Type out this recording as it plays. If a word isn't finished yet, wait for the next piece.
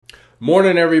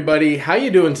Morning, everybody. How you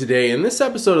doing today? In this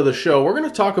episode of the show, we're going to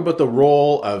talk about the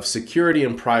role of security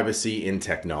and privacy in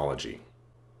technology.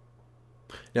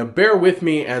 Now, bear with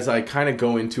me as I kind of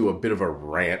go into a bit of a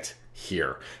rant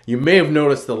here. You may have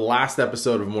noticed the last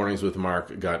episode of Mornings with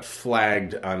Mark got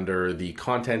flagged under the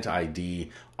Content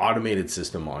ID automated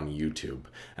system on YouTube.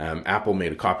 Apple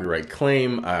made a copyright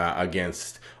claim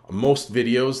against most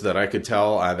videos that I could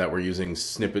tell that were using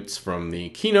snippets from the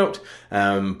keynote,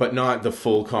 but not the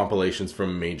full compilations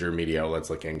from major media outlets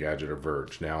like Engadget or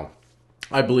Verge. Now,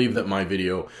 I believe that my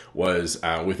video was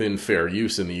within fair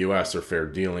use in the US or fair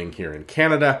dealing here in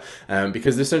Canada,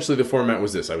 because essentially the format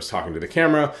was this. I was talking to the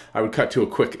camera, I would cut to a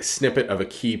quick snippet of a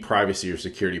key privacy or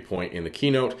security point in the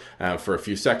keynote for a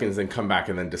few seconds, then come back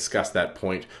and then discuss that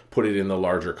point, put it in the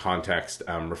larger context,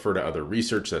 refer to other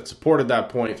research that supported that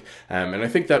point, and I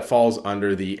think that falls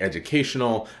under the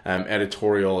educational,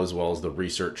 editorial, as well as the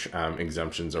research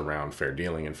exemptions around fair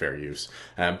dealing and fair use.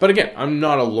 But again, I'm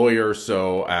not a lawyer,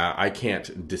 so I can't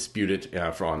dispute it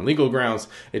on legal grounds.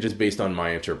 It's just based on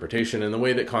my interpretation and the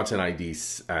way that Content ID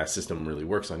system really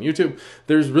works on YouTube.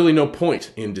 There's really no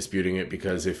point in disputing it,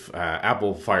 because if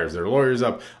Apple fires their lawyers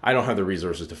up, I don't have the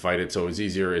resources to fight it, so it's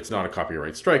easier. It's not a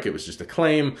copyright strike, it was just a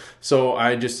claim. So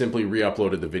I just simply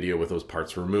re-uploaded the video with those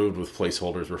parts removed, with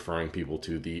placeholders referring people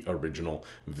to the original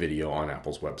video on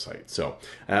Apple's website. So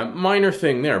minor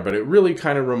thing there, but it really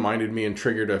kind of reminded me and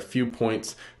triggered a few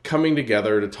points coming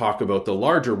together to talk about the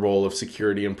larger role of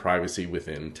security and privacy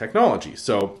within technology.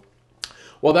 So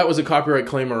while that was a copyright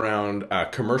claim around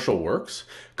commercial works,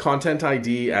 Content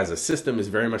ID as a system is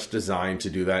very much designed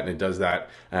to do that, and it does that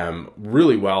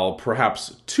really well,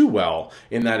 perhaps too well,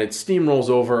 in that it steamrolls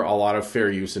over a lot of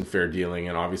fair use and fair dealing,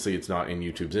 and obviously it's not in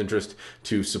YouTube's interest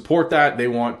to support that. They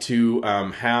want to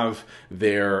have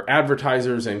their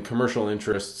advertisers and commercial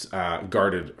interests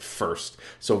guarded first.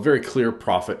 So very clear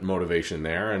profit motivation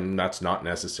there, and that's not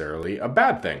necessarily a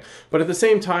bad thing. But at the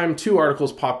same time, two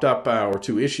articles popped up, or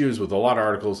two issues with a lot of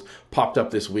articles popped up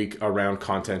this week around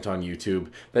content on YouTube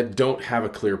that don't have a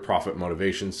clear profit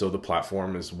motivation, so the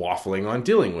platform is waffling on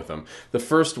dealing with them. The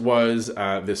first was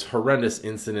this horrendous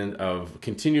incident of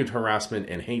continued harassment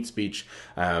and hate speech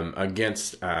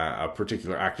against a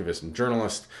particular activist and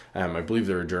journalist. I believe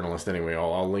they're a journalist anyway.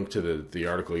 I'll link to the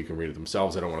article. You can read it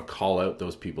themselves. I don't want to call out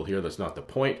those people here. That's not the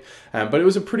point. But it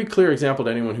was a pretty clear example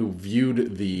to anyone who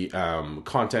viewed the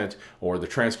content or the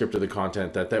transcript of the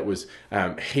content that was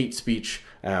hate speech,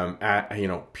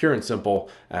 pure and simple,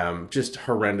 just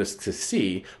horrendous to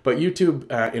see. But YouTube,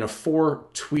 in a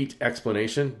 4-tweet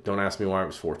explanation, don't ask me why it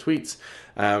was 4 tweets,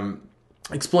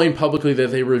 explained publicly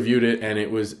that they reviewed it and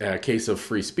it was a case of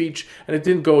free speech and it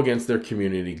didn't go against their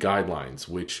community guidelines,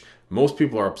 which most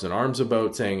people are up in arms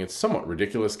about, saying it's somewhat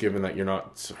ridiculous given that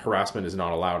harassment is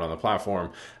not allowed on the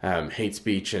platform. Hate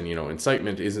speech and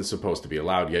incitement isn't supposed to be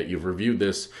allowed, yet you've reviewed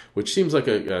this, which seems like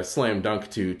a slam dunk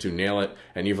to nail it,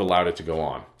 and you've allowed it to go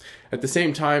on. At the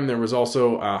same time, there was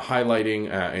also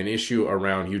highlighting an issue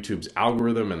around YouTube's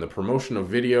algorithm and the promotion of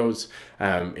videos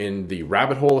in the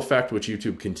rabbit hole effect, which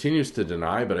YouTube continues to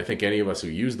deny. But I think any of us who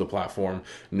use the platform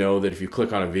know that if you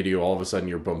click on a video, all of a sudden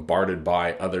you're bombarded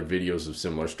by other videos of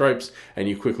similar stripes, and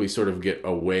you quickly sort of get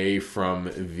away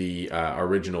from the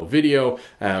original video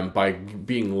by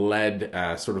being led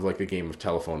sort of like the game of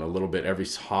telephone a little bit. Every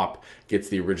hop gets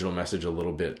the original message a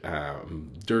little bit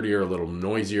dirtier, a little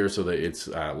noisier, so that it's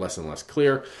less and less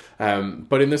clear.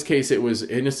 But in this case, it was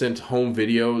innocent home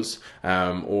videos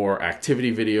or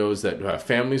activity videos that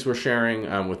families were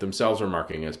sharing with themselves or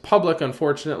marking as public,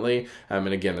 unfortunately. And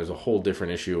again, there's a whole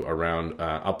different issue around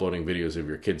uploading videos of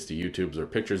your kids to YouTube or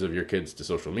pictures of your kids to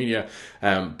social media.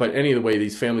 But anyway,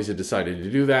 these families had decided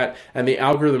to do that, and the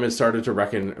algorithm has started to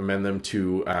recommend them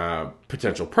to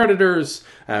potential predators,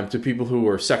 to people who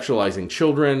are sexualizing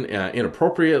children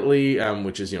inappropriately,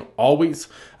 which is always.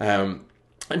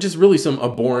 And just really some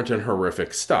abhorrent and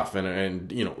horrific stuff.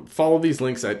 And follow these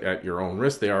links at your own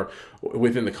risk. They are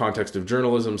within the context of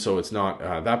journalism, so it's not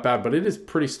that bad, but it is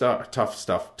pretty tough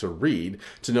stuff to read,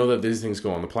 to know that these things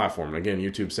go on the platform. And again,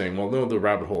 YouTube's saying, well, no, the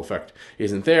rabbit hole effect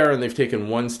isn't there, and they've taken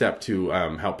one step to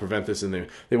help prevent this, and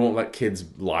they won't let kids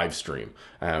live stream,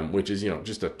 which is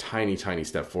just a tiny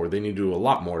step forward. They need to do a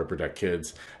lot more to protect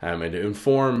kids and to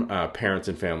inform parents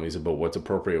and families about what's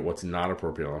appropriate, what's not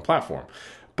appropriate on the platform.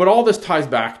 But all this ties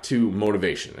back to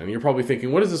motivation. And you're probably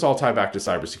thinking, what does this all tie back to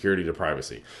cybersecurity, to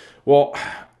privacy? Well,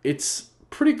 it's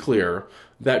pretty clear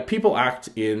that people act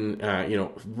in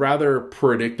rather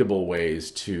predictable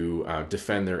ways to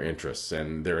defend their interests,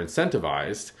 and they're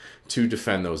incentivized to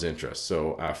defend those interests.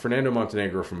 So Fernando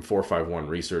Montenegro from 451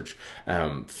 Research,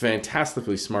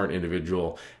 fantastically smart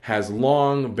individual, has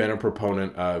long been a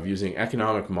proponent of using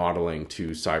economic modeling to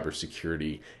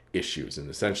cybersecurity issues and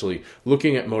essentially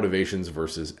looking at motivations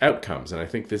versus outcomes. And I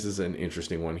think this is an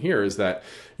interesting one here, is that,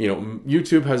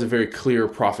 YouTube has a very clear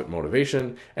profit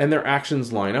motivation and their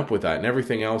actions line up with that, and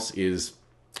everything else is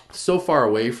so far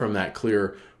away from that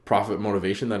clear profit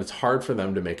motivation that it's hard for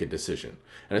them to make a decision.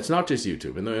 And it's not just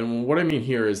YouTube. And what I mean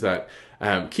here is that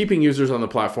keeping users on the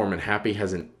platform and happy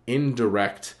has an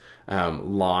indirect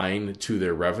line to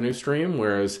their revenue stream,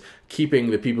 whereas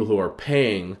keeping the people who are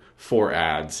paying for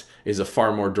ads is a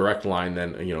far more direct line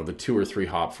than the 2 or 3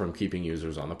 hop from keeping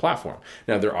users on the platform.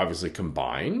 Now they're obviously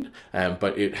combined,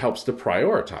 but it helps to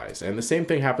prioritize. And the same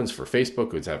thing happens for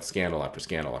Facebook, who's had scandal after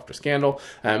scandal after scandal,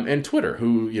 and Twitter,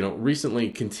 who recently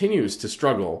continues to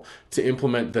struggle to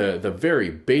implement the very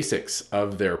basics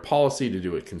of their policy, to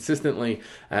do it consistently,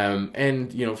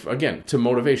 and again, to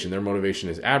motivation. Their motivation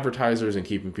is advertisers and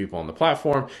keeping people on the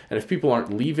platform. And if people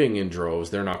aren't leaving in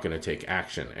droves, they're not going to take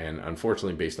action. And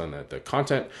unfortunately, based on the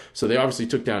content, so they obviously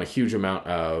took down a huge amount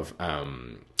of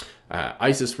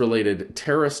ISIS-related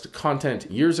terrorist content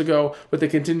years ago, but they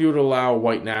continue to allow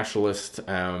white nationalist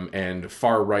and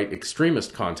far-right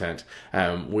extremist content,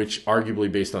 which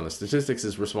arguably, based on the statistics,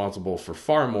 is responsible for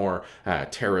far more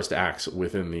terrorist acts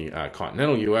within the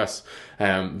continental U.S.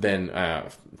 Than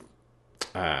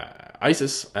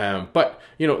ISIS, but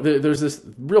there's this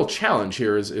real challenge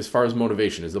here as far as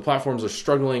motivation, is the platforms are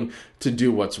struggling to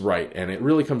do what's right, and it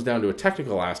really comes down to a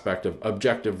technical aspect of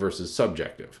objective versus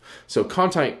subjective. So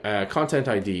content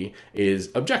ID is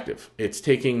objective. It's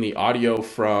taking the audio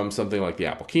from something like the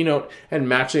Apple Keynote and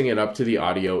matching it up to the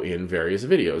audio in various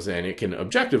videos, and it can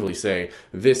objectively say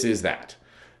this is that.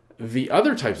 The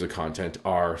other types of content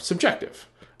are subjective.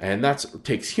 And that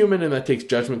takes human, and that takes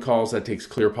judgment calls, that takes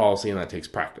clear policy, and that takes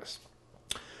practice.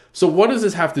 So what does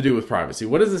this have to do with privacy?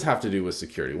 What does this have to do with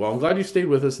security? Well, I'm glad you stayed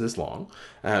with us this long,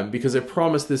 because I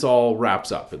promise this all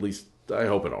wraps up. At least I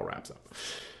hope it all wraps up.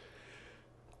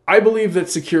 I believe that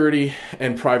security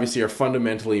and privacy are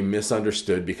fundamentally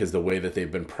misunderstood because of the way that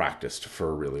they've been practiced for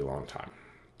a really long time.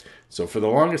 So for the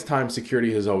longest time,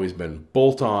 security has always been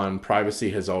bolt-on.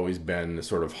 Privacy has always been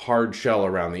sort of hard shell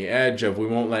around the edge of, we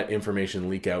won't let information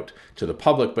leak out to the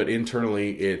public, but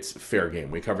internally it's fair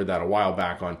game. We covered that a while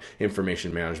back on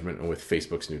information management and with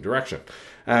Facebook's new direction.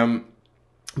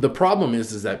 The problem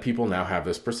is that people now have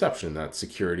this perception that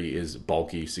security is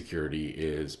bulky, security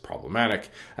is problematic.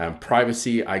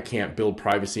 Privacy, I can't build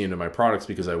privacy into my products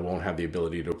because I won't have the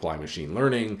ability to apply machine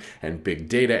learning and big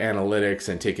data analytics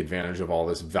and take advantage of all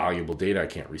this valuable data. I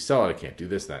can't resell it, I can't do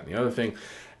this, that, and the other thing.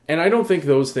 And I don't think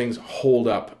those things hold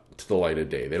up to the light of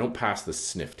day. They don't pass the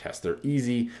sniff test. They're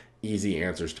easy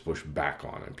answers to push back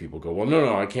on. And people go, well,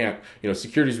 no, I can't.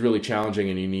 Security is really challenging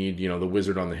and you need, the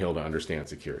wizard on the hill to understand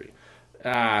security.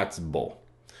 It's bull.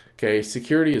 Okay,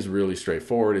 security is really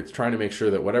straightforward. It's trying to make sure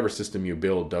that whatever system you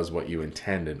build does what you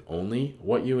intend and only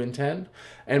what you intend.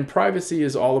 And privacy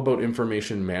is all about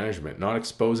information management, not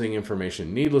exposing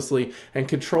information needlessly and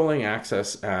controlling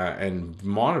access and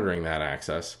monitoring that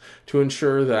access to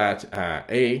ensure that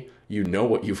you know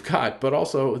what you've got, but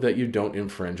also that you don't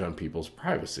infringe on people's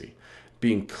privacy.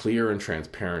 Being clear and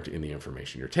transparent in the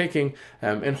information you're taking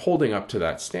and holding up to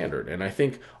that standard. And I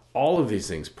think all of these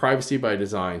things, privacy by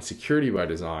design, security by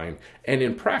design, and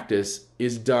in practice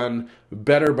is done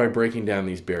better by breaking down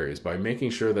these barriers, by making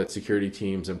sure that security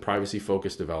teams and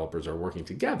privacy-focused developers are working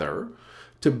together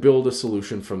to build a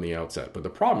solution from the outset. But the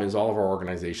problem is all of our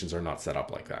organizations are not set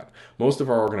up like that. Most of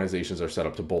our organizations are set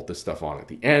up to bolt this stuff on at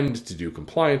the end, to do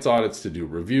compliance audits, to do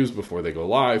reviews before they go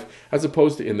live, as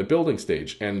opposed to in the building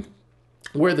stage. And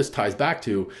where this ties back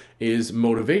to is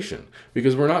motivation,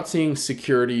 because we're not seeing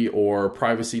security or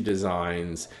privacy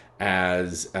designs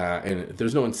as, and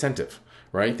there's no incentive,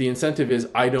 right? The incentive is,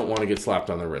 I don't want to get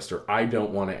slapped on the wrist, or I don't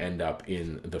want to end up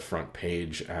in the front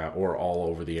page or all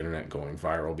over the internet going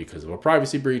viral because of a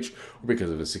privacy breach or because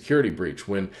of a security breach,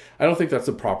 when I don't think that's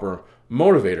the proper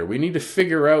motivator. We need to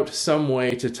figure out some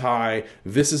way to tie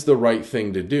this is the right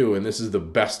thing to do and this is the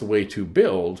best way to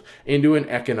build into an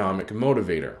economic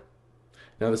motivator.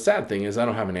 Now, the sad thing is I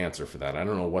don't have an answer for that. I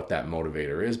don't know what that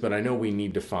motivator is, but I know we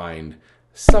need to find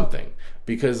something.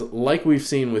 Because like we've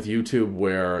seen with YouTube,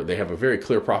 where they have a very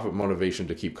clear profit motivation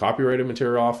to keep copyrighted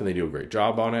material off, and they do a great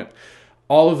job on it,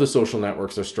 all of the social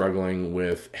networks are struggling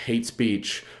with hate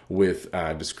speech, with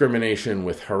discrimination,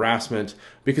 with harassment,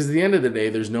 because at the end of the day,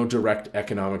 there's no direct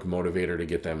economic motivator to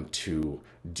get them to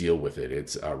deal with it.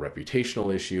 It's a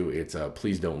reputational issue. It's a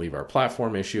please don't leave our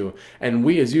platform issue. And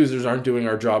we as users aren't doing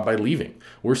our job by leaving.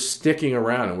 We're sticking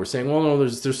around and we're saying, well, no,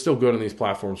 they're still good on these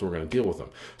platforms. We're going to deal with them.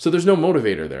 So there's no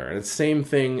motivator there. And it's the same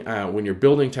thing when you're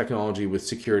building technology with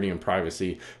security and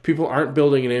privacy. People aren't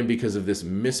building it in because of this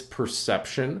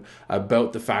misperception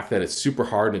about the fact that it's super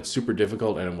hard and it's super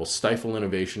difficult and it will stifle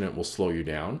innovation and it will slow you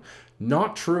down.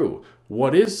 Not true.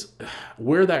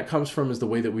 Where that comes from is the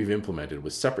way that we've implemented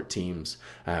with separate teams,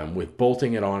 with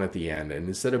bolting it on at the end, and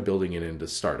instead of building it in to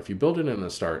start. If you build it in the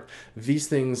start, these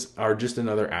things are just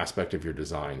another aspect of your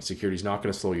design. Security is not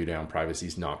going to slow you down. Privacy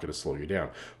is not going to slow you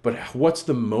down. But what's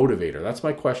the motivator? That's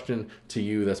my question to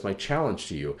you. That's my challenge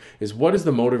to you, is what is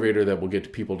the motivator that will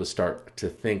get people to start to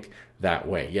think that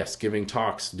way? Yes, giving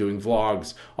talks, doing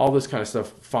vlogs, all this kind of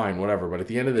stuff, fine, whatever. But at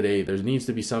the end of the day, there needs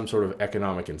to be some sort of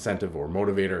economic incentive or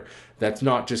motivator that's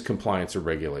not just compliance or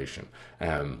regulation.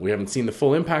 We haven't seen the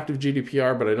full impact of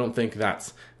GDPR, but I don't think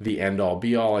that's the end all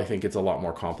be all. I think it's a lot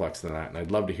more complex than that, and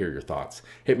I'd love to hear your thoughts.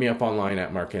 Hit me up online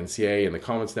at marknca, in the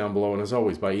comments down below, and as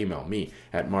always, by email, me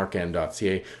at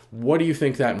markn.ca. What do you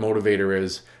think that motivator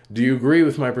is? Do you agree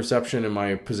with my perception and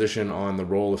my position on the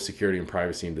role of security and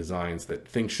privacy in designs, that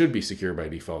things should be secure by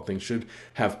default, things should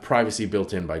have privacy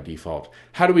built in by default?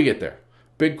 How do we get there?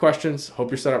 Big questions. Hope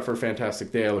you're set up for a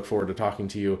fantastic day. I look forward to talking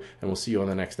to you, and we'll see you on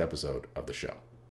the next episode of the show.